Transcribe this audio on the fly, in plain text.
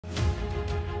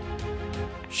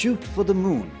Shoot for the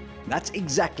moon. That's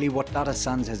exactly what Tata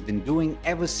Sons has been doing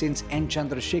ever since N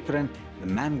Chandrasekaran, the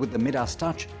man with the Midas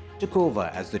touch, took over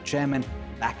as the chairman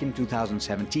back in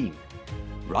 2017.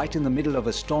 Right in the middle of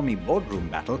a stormy boardroom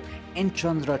battle, N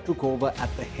Chandra took over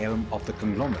at the helm of the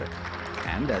conglomerate.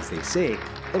 And as they say,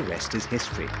 the rest is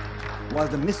history. While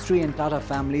the Mistry and Tata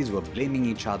families were blaming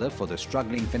each other for the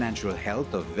struggling financial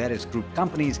health of various group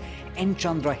companies, N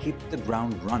Chandra hit the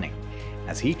ground running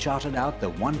as he charted out the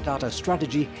One Tata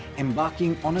strategy,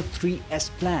 embarking on a 3S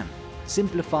plan: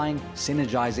 simplifying,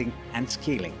 synergizing and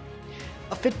scaling.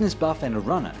 A fitness buff and a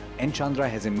runner, N Chandra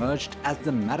has emerged as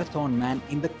the marathon man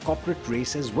in the corporate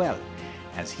race as well,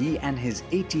 as he and his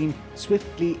A-team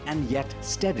swiftly and yet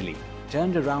steadily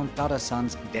turned around Tata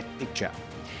Sons' debt picture.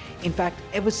 In fact,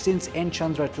 ever since N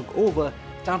Chandra took over,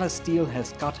 Tata Steel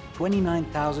has cut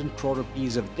 29,000 crore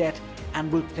rupees of debt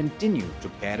and will continue to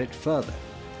pare it further.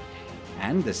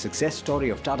 And the success story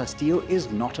of Tata Steel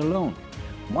is not alone.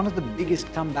 One of the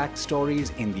biggest comeback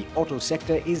stories in the auto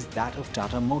sector is that of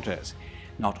Tata Motors.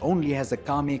 Not only has the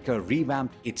car maker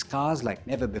revamped its cars like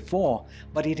never before,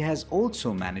 but it has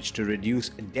also managed to reduce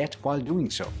debt while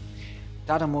doing so.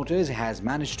 Tata Motors has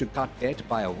managed to cut debt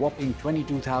by a whopping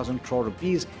 22,000 crore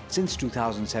rupees since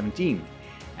 2017.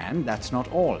 And that's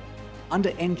not all. Under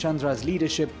N Chandra's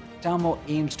leadership, Tamo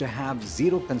aims to have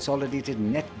zero consolidated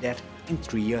net debt in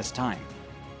 3 years' time.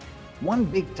 One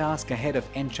big task ahead of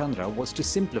N Chandra was to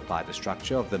simplify the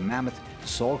structure of the mammoth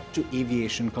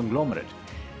salt-to-aviation conglomerate.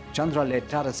 Chandra-led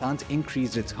Tata Sons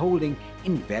increased its holding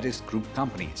in various group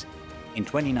companies. In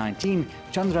 2019,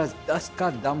 Chandra's "Das Ka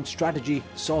Dum" strategy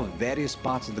saw various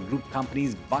parts of the group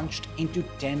companies bunched into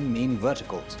 10 main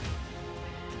verticals.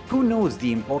 Who knows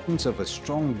the importance of a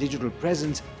strong digital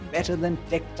presence better than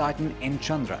tech titan N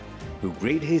Chandra, who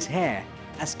grayed his hair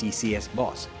as TCS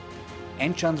boss?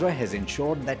 N Chandra has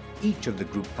ensured that each of the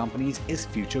group companies is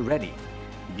future-ready,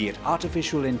 be it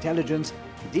artificial intelligence,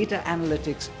 data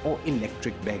analytics or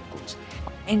electric vehicles.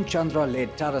 N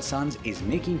Chandra-led Tata Sons is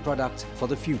making products for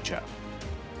the future.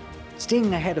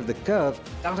 Staying ahead of the curve,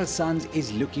 Tata Sons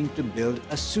is looking to build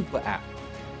a super app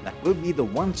that will be the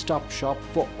one-stop shop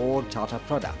for all Tata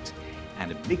products.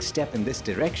 And a big step in this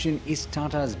direction is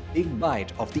Tata's big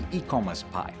bite of the e-commerce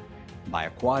pie by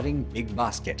acquiring Big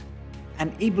Basket.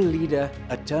 An able leader,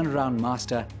 a turnaround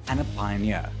master and a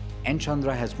pioneer, N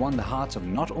Chandra has won the hearts of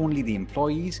not only the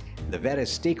employees, the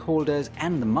various stakeholders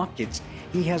and the markets,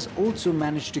 he has also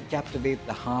managed to captivate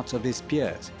the hearts of his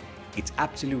peers. It's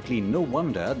absolutely no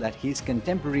wonder that his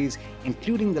contemporaries,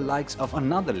 including the likes of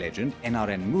another legend,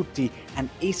 NRN Murthy, and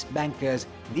ace bankers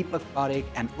Deepak Parekh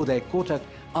and Uday Kotak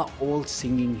are all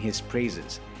singing his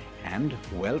praises. And,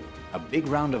 well, a big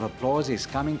round of applause is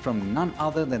coming from none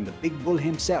other than the big bull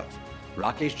himself,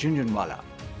 Rakesh Jhunjhunwala.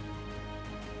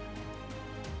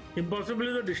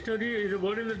 Impossibly, the dictionary is a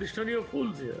word in the dictionary of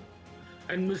fools here.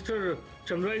 And Mr.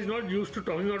 Chandra is not used to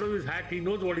talking out of his hat. He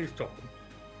knows what he's talking.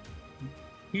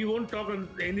 He won't talk on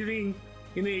anything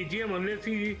in the AGM unless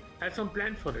he has some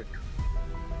plan for it.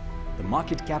 The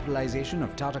market capitalization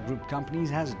of Tata Group companies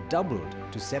has doubled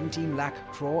to 17 lakh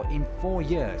crore in 4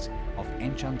 years of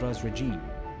N Chandra's regime.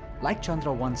 Like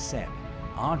Chandra once said,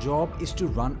 our job is to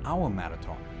run our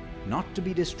marathon, not to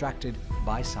be distracted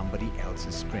by somebody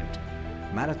else's sprint.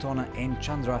 Marathoner N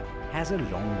Chandra has a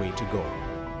long way to go.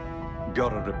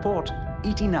 Bureau Report,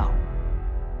 ET Now.